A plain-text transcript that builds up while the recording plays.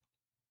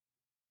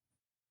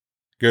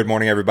Good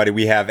morning, everybody.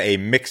 We have a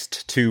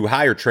mixed to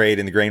higher trade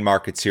in the grain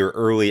markets here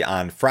early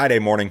on Friday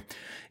morning.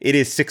 It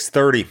is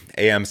 6:30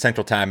 a.m.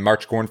 Central Time.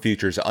 March corn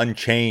futures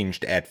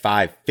unchanged at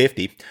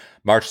 550.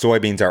 March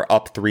soybeans are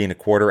up 3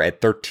 1/4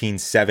 at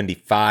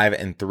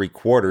 13.75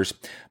 3/4.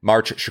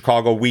 March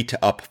Chicago wheat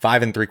up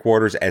 5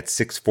 3/4 at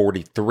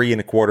 6.43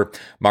 1/4.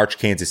 March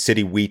Kansas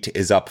City wheat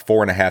is up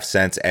 4.5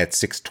 cents at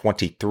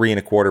 6.23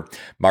 1/4.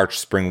 March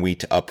spring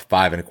wheat up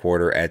 5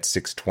 1/4 at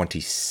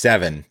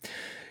 6.27.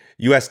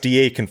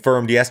 USDA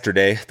confirmed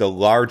yesterday the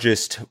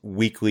largest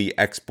weekly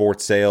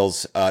export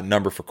sales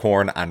number for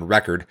corn on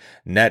record.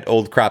 Net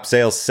old crop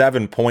sales,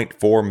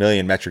 7.4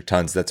 million metric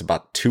tons. That's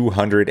about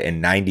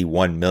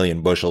 291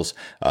 million bushels.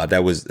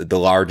 That was the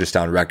largest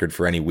on record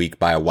for any week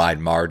by a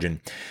wide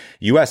margin.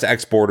 U.S.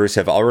 exporters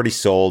have already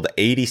sold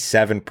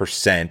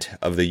 87%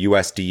 of the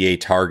USDA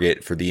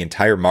target for the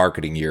entire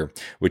marketing year,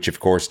 which of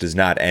course does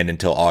not end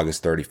until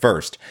August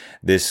 31st.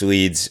 This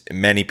leads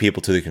many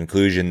people to the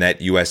conclusion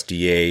that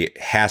USDA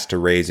has to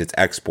raise its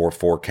export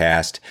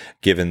forecast,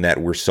 given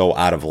that we're so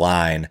out of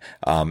line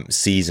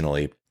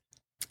seasonally.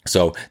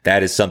 So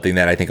that is something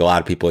that I think a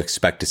lot of people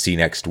expect to see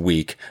next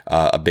week,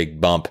 a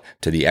big bump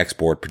to the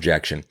export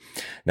projection.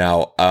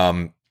 Now,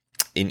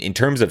 in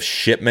terms of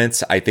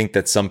shipments, I think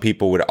that some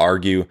people would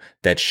argue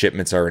that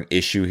shipments are an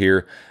issue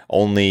here.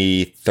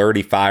 Only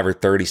 35 or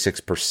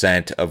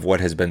 36% of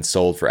what has been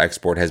sold for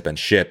export has been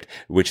shipped,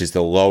 which is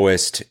the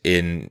lowest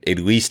in at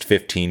least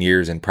 15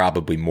 years and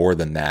probably more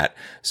than that.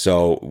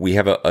 So we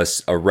have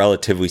a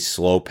relatively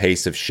slow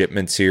pace of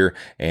shipments here,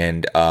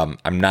 and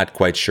I'm not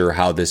quite sure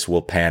how this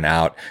will pan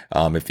out.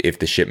 If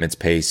the shipments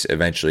pace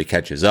eventually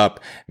catches up,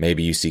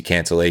 maybe you see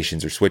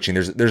cancellations or switching.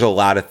 There's a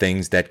lot of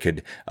things that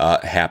could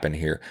happen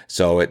here.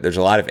 So there's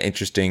a lot of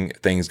interesting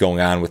things going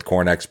on with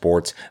corn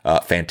exports.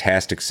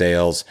 Fantastic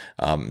sales.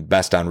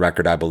 Best on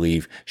record, I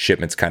believe.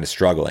 Shipments kind of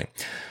struggling.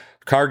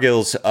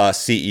 Cargill's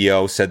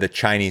CEO said that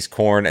Chinese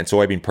corn and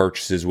soybean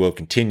purchases will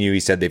continue. He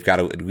said they've got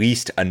at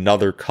least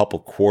another couple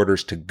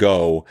quarters to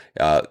go.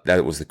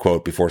 That was the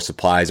quote, before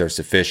supplies are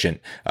sufficient,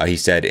 he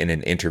said in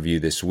an interview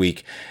this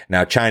week.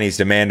 Now, Chinese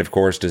demand, of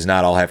course, does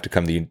not all have to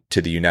come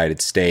to the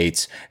United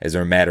States. As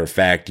a matter of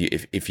fact,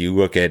 if you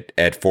look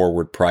at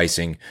forward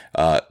pricing,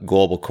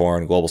 global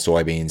corn, global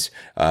soybeans,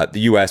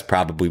 the U.S.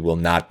 probably will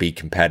not be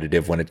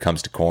competitive when it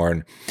comes to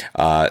corn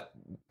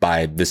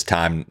by this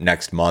time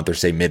next month, or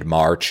say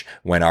mid-March,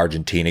 when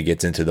Argentina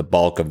gets into the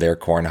bulk of their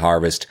corn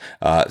harvest.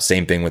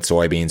 Same thing with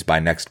soybeans. By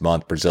next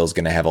month, Brazil's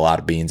going to have a lot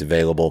of beans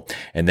available.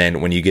 And then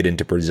when you get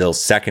into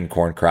Brazil's second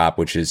corn crop,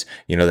 which is,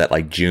 that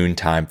like June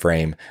time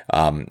frame,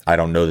 I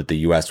don't know that the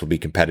U.S. will be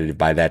competitive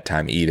by that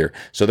time either.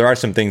 So there are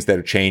some things that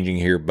are changing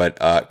here, but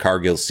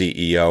Cargill's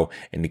CEO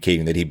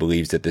indicating that he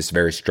believes that this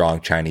very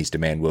strong Chinese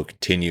demand will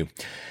continue.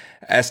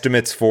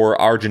 Estimates for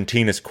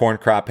Argentina's corn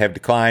crop have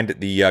declined.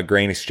 The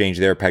grain exchange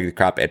there pegged the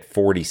crop at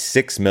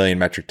 46 million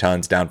metric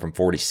tons, down from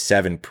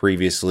 47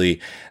 previously.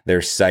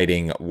 They're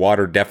citing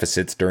water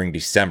deficits during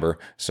December,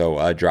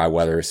 so dry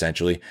weather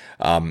essentially.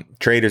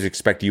 Traders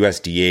expect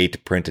USDA to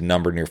print a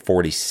number near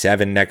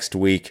 47 next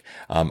week.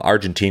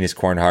 Argentina's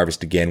corn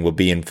harvest again will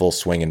be in full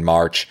swing in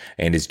March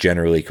and is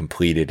generally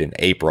completed in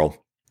April.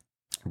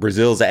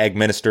 Brazil's ag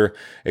minister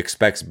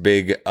expects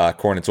big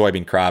corn and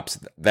soybean crops.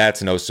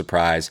 That's no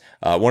surprise.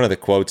 One of the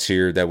quotes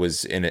here that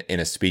was in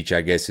a speech,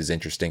 I guess, is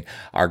interesting.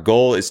 Our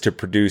goal is to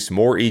produce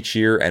more each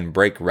year and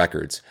break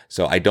records.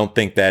 So I don't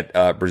think that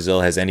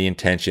Brazil has any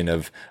intention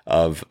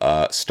of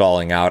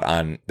stalling out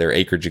on their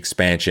acreage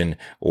expansion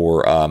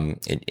or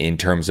in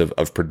terms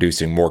of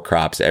producing more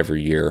crops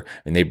every year.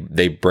 And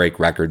they break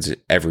records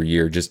every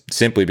year just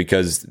simply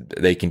because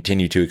they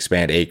continue to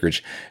expand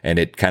acreage, and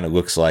it kind of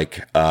looks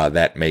like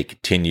that may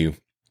continue.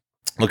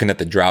 Looking at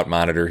the drought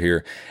monitor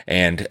here,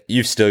 and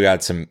you've still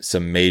got some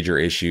major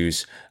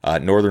issues.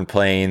 Northern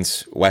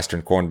Plains,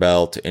 Western Corn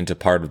Belt into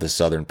part of the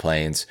Southern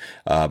Plains,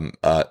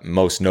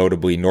 most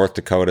notably North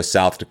Dakota,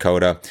 South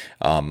Dakota,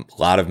 a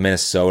lot of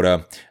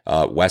Minnesota,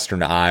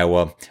 Western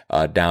Iowa,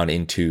 down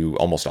into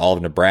almost all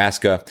of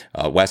Nebraska,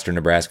 Western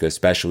Nebraska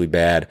especially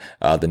bad,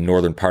 the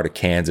northern part of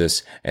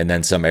Kansas, and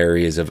then some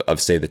areas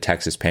of say the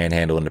Texas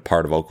Panhandle and a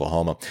part of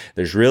Oklahoma.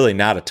 There's really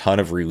not a ton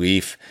of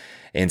relief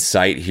in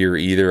sight here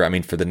either. I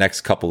mean, for the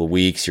next couple of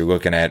weeks, you're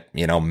looking at,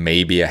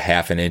 maybe a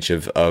half an inch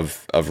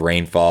of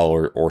rainfall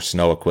or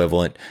snow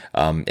equivalent,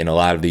 in a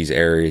lot of these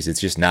areas.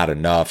 It's just not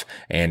enough.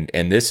 And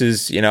this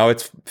is,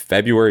 it's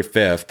February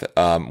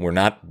 5th. We're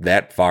not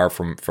that far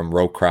from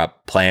row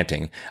crop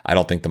planting. I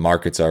don't think the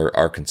markets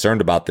are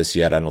concerned about this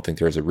yet. I don't think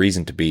there's a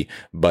reason to be,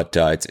 but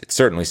it's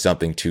certainly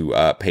something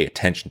to pay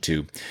attention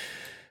to.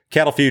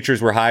 Cattle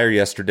futures were higher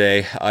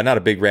yesterday. Not a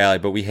big rally,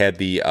 but we had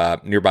the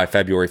nearby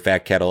February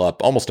fat cattle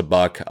up almost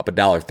 $1, up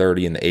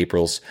 $1.30 in the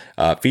Aprils.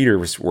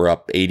 Feeders were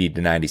up 80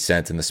 to 90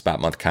 cents in the spot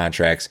month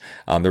contracts.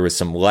 There was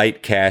some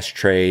light cash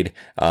trade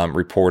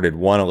reported,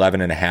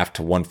 111.5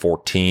 to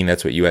 114.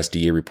 That's what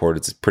USDA reported.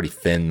 It's pretty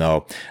thin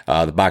though.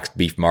 The boxed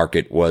beef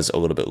market was a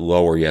little bit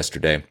lower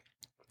yesterday.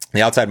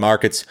 The outside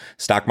markets,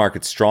 stock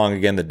market's strong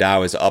again. The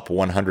Dow is up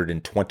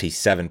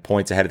 127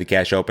 points ahead of the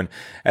cash open.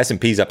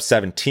 S&P's up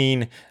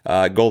 17.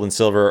 Gold and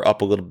silver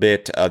up a little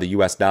bit. The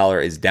U.S. dollar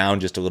is down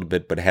just a little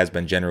bit, but it has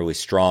been generally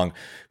strong.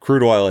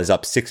 Crude oil is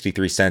up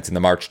 63 cents in the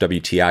March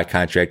WTI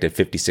contract at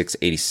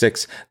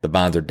 56.86. The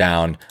bonds are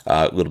down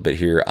a little bit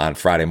here on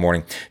Friday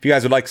morning. If you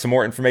guys would like some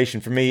more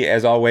information from me,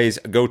 as always,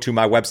 go to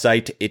my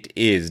website. It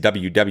is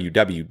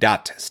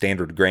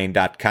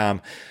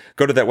www.standardgrain.com.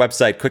 Go to that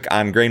website, click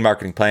on Grain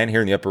Marketing Plan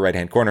here in the upper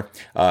right-hand corner.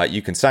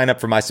 You can sign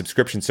up for my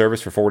subscription service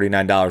for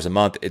 $49 a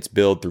month. It's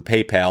billed through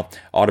PayPal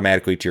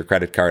automatically to your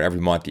credit card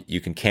every month.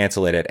 You can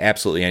cancel it at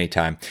absolutely any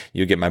time.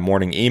 You'll get my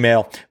morning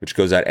email, which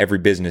goes out every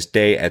business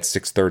day at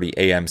 6:30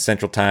 a.m.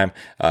 Central Time.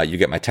 You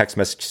get my text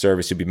message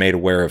service. You'll be made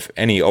aware of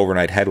any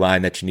overnight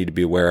headline that you need to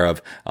be aware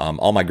of,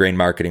 all my grain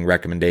marketing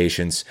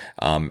recommendations,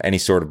 any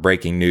sort of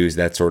breaking news,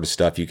 that sort of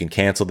stuff. You can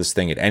cancel this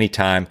thing at any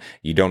time.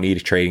 You don't need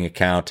a trading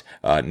account,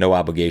 no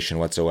obligation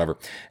whatsoever.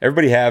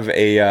 Everybody have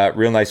a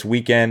real nice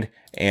weekend,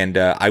 and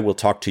I will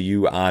talk to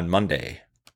you on Monday.